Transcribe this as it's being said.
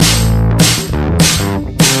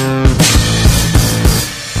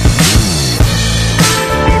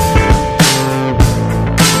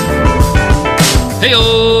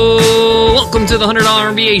the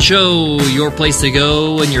 $100 MBA Show, your place to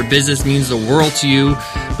go when your business means the world to you,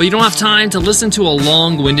 but you don't have time to listen to a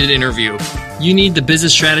long-winded interview. You need the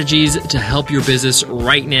business strategies to help your business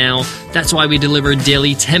right now. That's why we deliver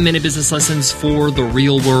daily 10-minute business lessons for the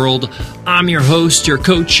real world. I'm your host, your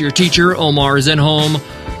coach, your teacher, Omar Zenhom.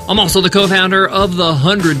 I'm also the co-founder of the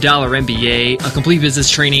 $100 MBA, a complete business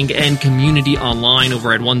training and community online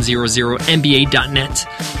over at 100mba.net.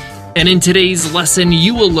 And in today's lesson,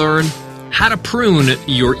 you will learn how to prune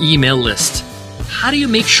your email list. How do you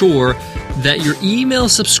make sure that your email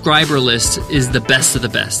subscriber list is the best of the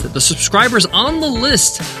best? That the subscribers on the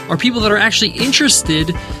list are people that are actually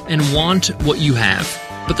interested and want what you have.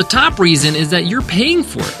 But the top reason is that you're paying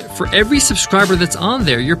for it. For every subscriber that's on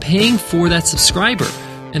there, you're paying for that subscriber.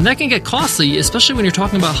 And that can get costly, especially when you're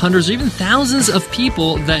talking about hundreds or even thousands of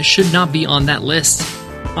people that should not be on that list.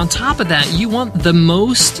 On top of that, you want the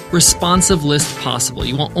most responsive list possible.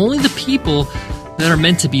 You want only the people that are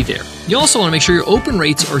meant to be there. You also want to make sure your open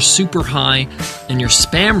rates are super high and your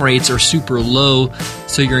spam rates are super low,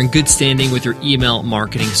 so you're in good standing with your email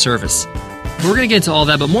marketing service. We're going to get into all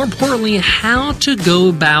that, but more importantly, how to go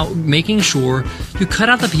about making sure you cut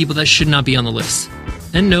out the people that should not be on the list.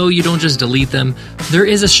 And no, you don't just delete them. There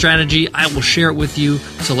is a strategy. I will share it with you.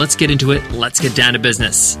 So let's get into it. Let's get down to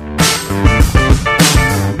business.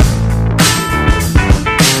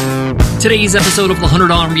 Today's episode of the $100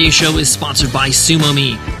 MBA Show is sponsored by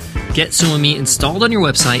SumoMe. Get SumoMe installed on your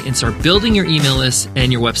website and start building your email list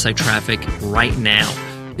and your website traffic right now.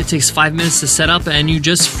 It takes 5 minutes to set up and you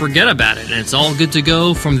just forget about it, and it's all good to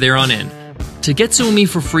go from there on in. To get SumoMe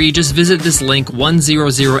for free, just visit this link,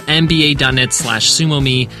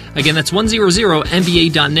 100mba.net/SumoMe. Again, that's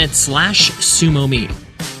 100mba.net/SumoMe.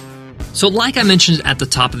 So like I mentioned at the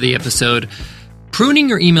top of the episode, pruning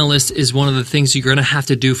your email list is one of the things you're going to have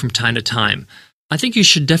to do from time to time. I think you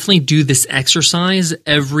should definitely do this exercise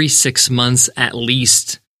every 6 months at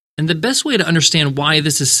least. And the best way to understand why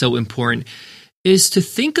this is so important is to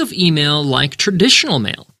think of email like traditional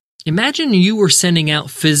mail. Imagine you were sending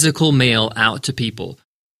out physical mail out to people,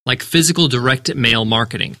 like physical direct mail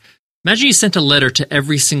marketing. Imagine you sent a letter to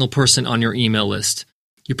every single person on your email list.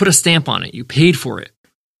 You put a stamp on it, you paid for it,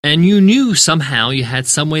 and you knew somehow you had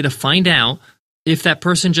some way to find out if that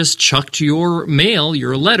person just chucked your mail,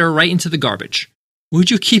 your letter, right into the garbage. Would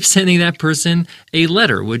you keep sending that person a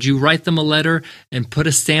letter? Would you write them a letter and put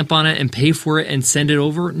a stamp on it and pay for it and send it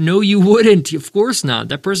over? No, you wouldn't. Of course not.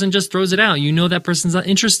 That person just throws it out. You know that person's not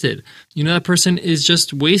interested. You know that person is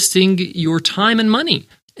just wasting your time and money.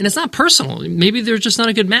 And it's not personal. Maybe they're just not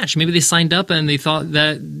a good match. Maybe they signed up and they thought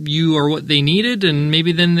that you are what they needed, and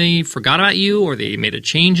maybe then they forgot about you or they made a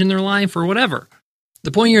change in their life or whatever.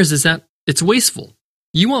 The point here is that it's wasteful.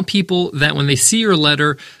 You want people that when they see your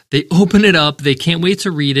letter, they open it up, they can't wait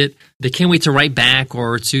to read it, they can't wait to write back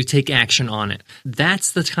or to take action on it.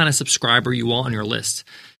 That's the kind of subscriber you want on your list.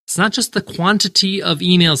 It's not just the quantity of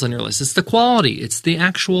emails on your list, it's the quality, it's the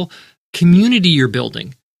actual community you're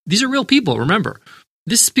building. These are real people, remember.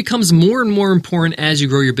 This becomes more and more important as you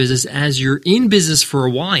grow your business, as you're in business for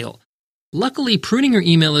a while. Luckily, pruning your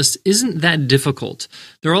email list isn't that difficult.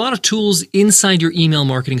 There are a lot of tools inside your email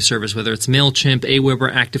marketing service, whether it's MailChimp, Aweber,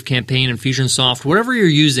 ActiveCampaign, Infusionsoft, whatever you're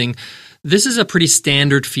using. This is a pretty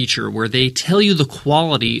standard feature where they tell you the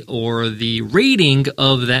quality or the rating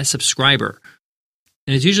of that subscriber.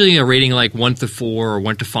 And it's usually a rating like 1 to 4 or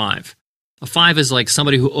 1 to 5. A 5 is like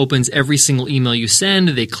somebody who opens every single email you send,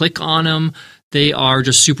 they click on them, they are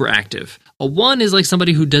just super active. A 1 is like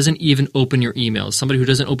somebody who doesn't even open your emails, somebody who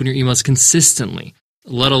doesn't open your emails consistently,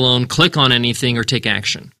 let alone click on anything or take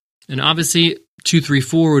action. And obviously, 2, 3,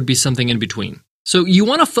 4 would be something in between. So you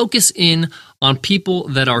want to focus in on people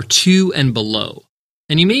that are 2 and below.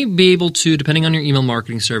 And you may be able to, depending on your email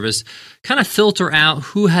marketing service, kind of filter out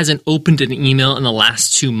who hasn't opened an email in the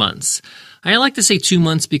last 2 months. I like to say 2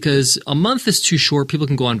 months because a month is too short. People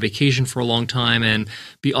can go on vacation for a long time and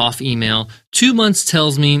be off email. 2 months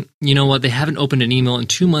tells me, you know what, they haven't opened an email in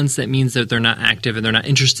 2 months. That means that they're not active and they're not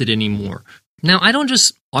interested anymore. Now, I don't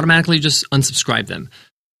just automatically just unsubscribe them.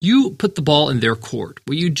 You put the ball in their court.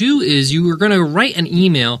 What you do is you are going to write an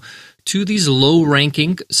email to these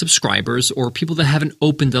low-ranking subscribers or people that haven't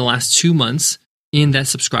opened the last 2 months in that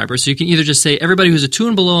subscriber. So you can either just say, everybody who's a 2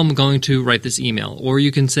 and below, I'm going to write this email. Or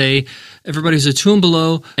you can say, everybody who's a 2 and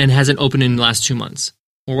below and hasn't opened in the last 2 months.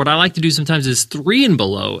 Or what I like to do sometimes is 3 and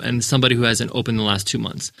below and somebody who hasn't opened in the last 2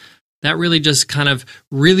 months. That really just kind of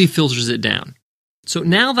really filters it down. So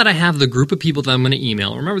now that I have the group of people that I'm going to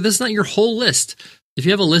email, remember, this is not your whole list. If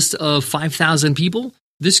you have a list of 5,000 people,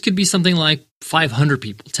 this could be something like 500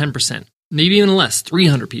 people, 10%, maybe even less,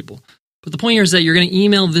 300 people. But the point here is that you're going to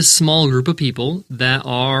email this small group of people that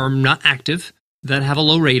are not active, that have a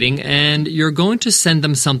low rating, and you're going to send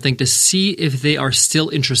them something to see if they are still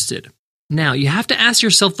interested. Now, you have to ask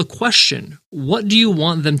yourself the question, what do you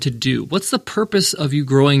want them to do? What's the purpose of you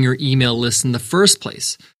growing your email list in the first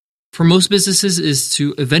place? For most businesses, is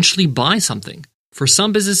to eventually buy something. For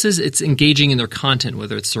some businesses, it's engaging in their content,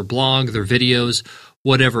 whether it's their blog, their videos,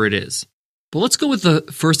 whatever it is. But let's go with the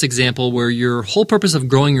first example where your whole purpose of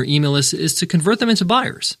growing your email list is to convert them into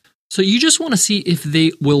buyers. So you just want to see if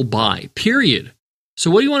they will buy, period. So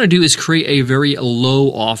what you want to do is create a very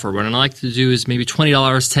low offer. What I like to do is maybe $20,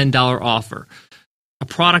 $10 offer. A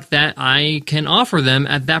product that I can offer them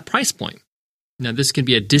at that price point. Now, this can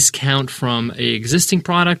be a discount from an existing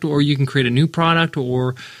product, or you can create a new product,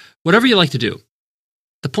 or whatever you like to do.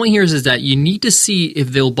 The point here is that you need to see if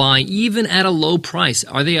they'll buy even at a low price.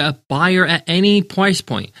 Are they a buyer at any price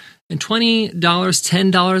point? And $20,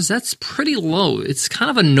 $10, that's pretty low. It's kind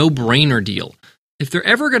of a no-brainer deal. If they're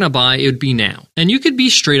ever going to buy, it would be now. And you could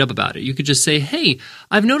be straight up about it. You could just say, hey,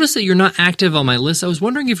 I've noticed that you're not active on my list. I was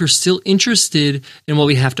wondering if you're still interested in what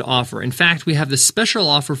we have to offer. In fact, we have this special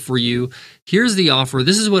offer for you. Here's the offer.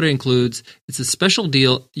 This is what it includes. It's a special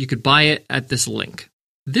deal. You could buy it at this link.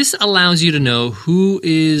 This allows you to know who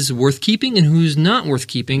is worth keeping and who's not worth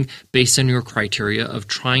keeping based on your criteria of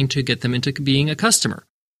trying to get them into being a customer.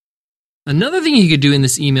 Another thing you could do in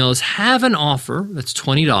this email is have an offer that's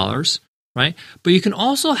 $20, right? But you can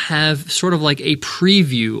also have sort of like a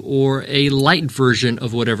preview or a light version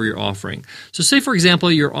of whatever you're offering. So say, for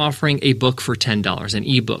example, you're offering a book for $10, an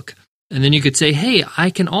ebook. And then you could say, hey,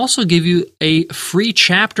 I can also give you a free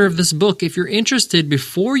chapter of this book. If you're interested,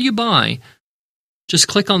 before you buy, just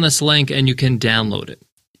click on this link and you can download it.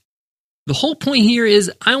 The whole point here is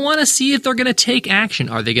I want to see if they're going to take action.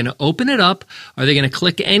 Are they going to open it up? Are they going to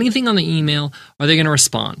click anything on the email? Are they going to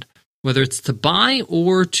respond? Whether it's to buy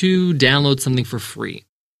or to download something for free.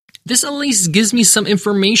 This at least gives me some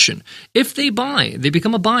information. If they buy, they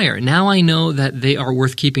become a buyer. Now I know that they are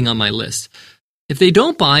worth keeping on my list. If they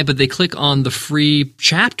don't buy, but they click on the free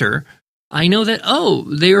chapter, I know that, oh,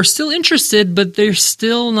 they are still interested, but they're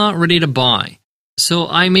still not ready to buy. So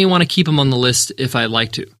I may want to keep them on the list if I'd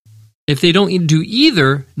like to. If they don't do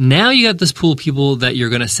either, now you got this pool of people that you're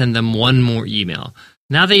going to send them one more email.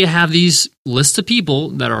 Now that you have these lists of people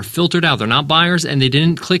that are filtered out, they're not buyers and they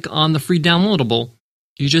didn't click on the free downloadable,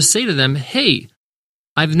 you just say to them, hey,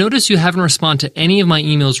 I've noticed you haven't responded to any of my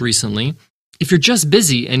emails recently. If you're just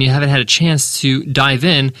busy and you haven't had a chance to dive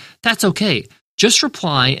in, that's okay. Just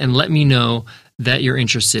reply and let me know that you're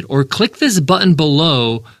interested. Or click this button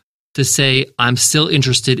below to say, I'm still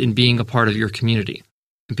interested in being a part of your community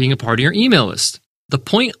and being a part of your email list. The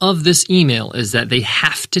point of this email is that they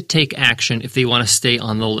have to take action if they want to stay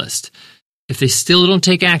on the list. If they still don't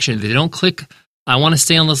take action, if they don't click, I want to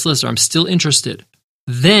stay on this list or I'm still interested,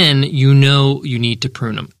 then you know you need to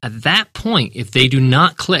prune them. At that point, if they do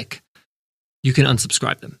not click, you can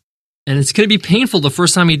unsubscribe them. And it's going to be painful the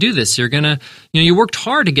first time you do this. You're going to, you worked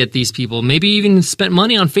hard to get these people, maybe even spent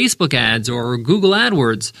money on Facebook ads or Google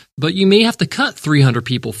AdWords, but you may have to cut 300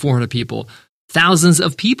 people, 400 people, thousands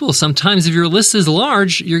of people. Sometimes if your list is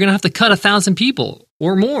large, you're going to have to cut 1,000 people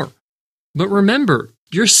or more. But remember,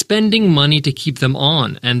 you're spending money to keep them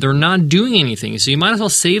on and they're not doing anything. So you might as well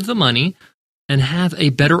save the money and have a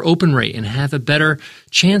better open rate and have a better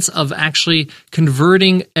chance of actually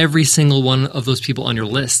converting every single one of those people on your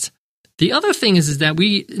list. The other thing is that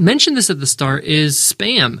we mentioned this at the start is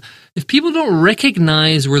spam. If people don't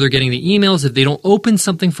recognize where they're getting the emails, if they don't open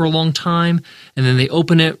something for a long time and then they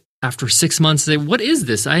open it after 6 months, they say, what is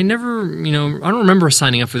this? I never, I don't remember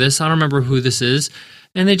signing up for this. I don't remember who this is.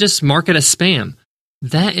 And they just mark it as spam.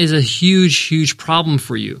 That is a huge, huge problem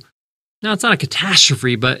for you. Now, it's not a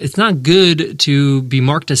catastrophe, but it's not good to be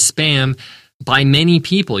marked as spam by many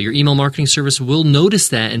people. Your email marketing service will notice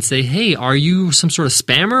that and say, hey, are you some sort of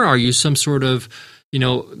spammer? Are you some sort of,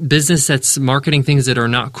 business that's marketing things that are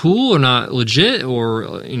not cool or not legit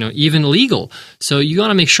or, even legal? So you got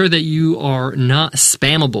to make sure that you are not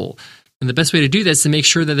spammable. And the best way to do that is to make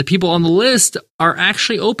sure that the people on the list are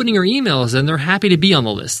actually opening your emails and they're happy to be on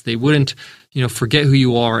the list. They wouldn't, forget who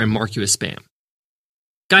you are and mark you as spam.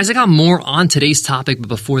 Guys, I got more on today's topic, but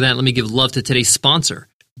before that, let me give love to today's sponsor,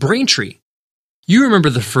 Braintree. You remember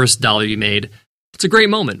the first dollar you made. It's a great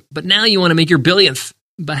moment, but now you want to make your billionth.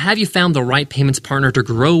 But have you found the right payments partner to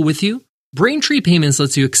grow with you? Braintree Payments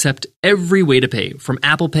lets you accept every way to pay, from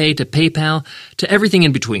Apple Pay to PayPal to everything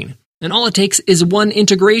in between. And all it takes is one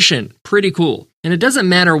integration. Pretty cool. And it doesn't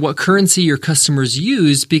matter what currency your customers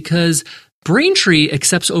use because Braintree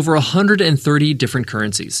accepts over 130 different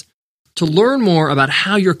currencies. To learn more about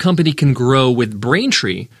how your company can grow with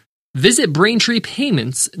Braintree, visit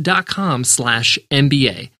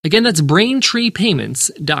BraintreePayments.com/MBA. Again, that's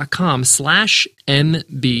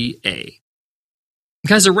BraintreePayments.com/MBA.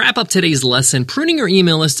 Guys, to wrap up today's lesson, pruning your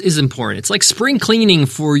email list is important. It's like spring cleaning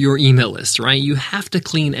for your email list, right? You have to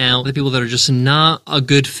clean out the people that are just not a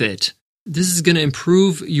good fit. This is going to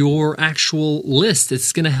improve your actual list.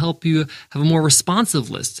 It's going to help you have a more responsive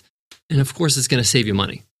list. And of course, it's going to save you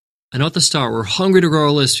money. I know at the start, we're hungry to grow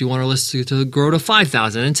our list. We want our list to grow to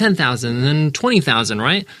 5,000 and 10,000 and then 20,000,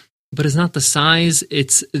 right? But it's not the size,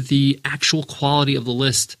 it's the actual quality of the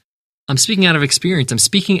list. I'm speaking out of experience. I'm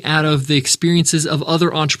speaking out of the experiences of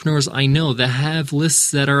other entrepreneurs I know that have lists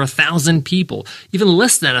that are 1,000 people, even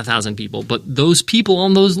less than 1,000 people. But those people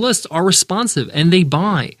on those lists are responsive and they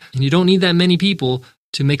buy. And you don't need that many people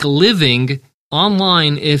to make a living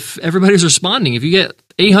online if everybody's responding. If you get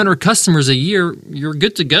 800 customers a year, you're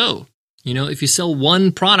good to go. You know, if you sell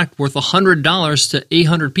one product worth $100 to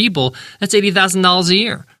 800 people, that's $80,000 a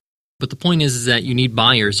year. But the point is that you need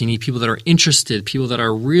buyers. You need people that are interested, people that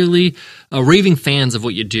are really raving fans of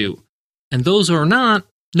what you do. And those who are not,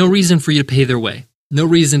 no reason for you to pay their way. No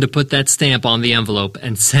reason to put that stamp on the envelope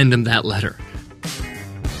and send them that letter.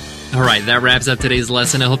 All right, that wraps up today's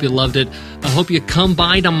lesson. I hope you loved it. I hope you come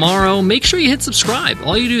by tomorrow. Make sure you hit subscribe.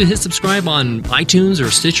 All you do is hit subscribe on iTunes or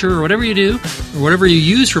Stitcher or whatever you do, or whatever you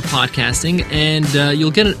use for podcasting, and you'll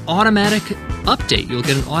get an automatic update. You'll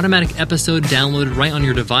get an automatic episode downloaded right on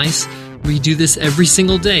your device. We do this every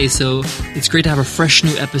single day, so it's great to have a fresh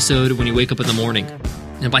new episode when you wake up in the morning.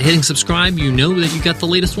 And by hitting subscribe, you know that you got the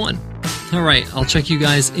latest one. All right, I'll check you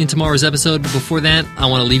guys in tomorrow's episode. But before that, I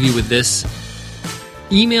want to leave you with this.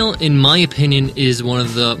 Email, in my opinion, is one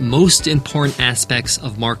of the most important aspects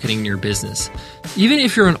of marketing your business. Even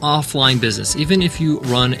if you're an offline business, even if you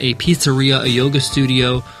run a pizzeria, a yoga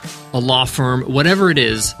studio, a law firm, whatever it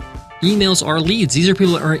is, emails are leads. These are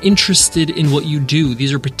people that are interested in what you do.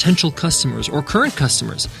 These are potential customers or current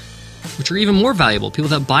customers, which are even more valuable. People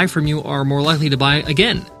that buy from you are more likely to buy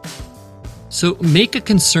again. So make a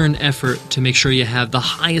concerted effort to make sure you have the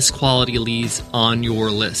highest quality leads on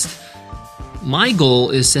your list. My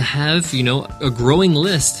goal is to have, a growing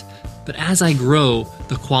list, but as I grow,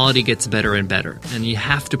 the quality gets better and better, and you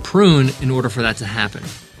have to prune in order for that to happen.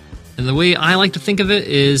 And the way I like to think of it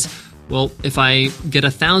is, well, if I get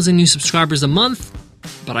 1,000 new subscribers a month,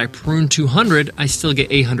 but I prune 200, I still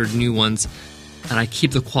get 800 new ones, and I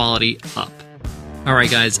keep the quality up. All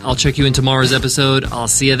right, guys, I'll check you in tomorrow's episode. I'll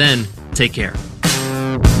see you then. Take care.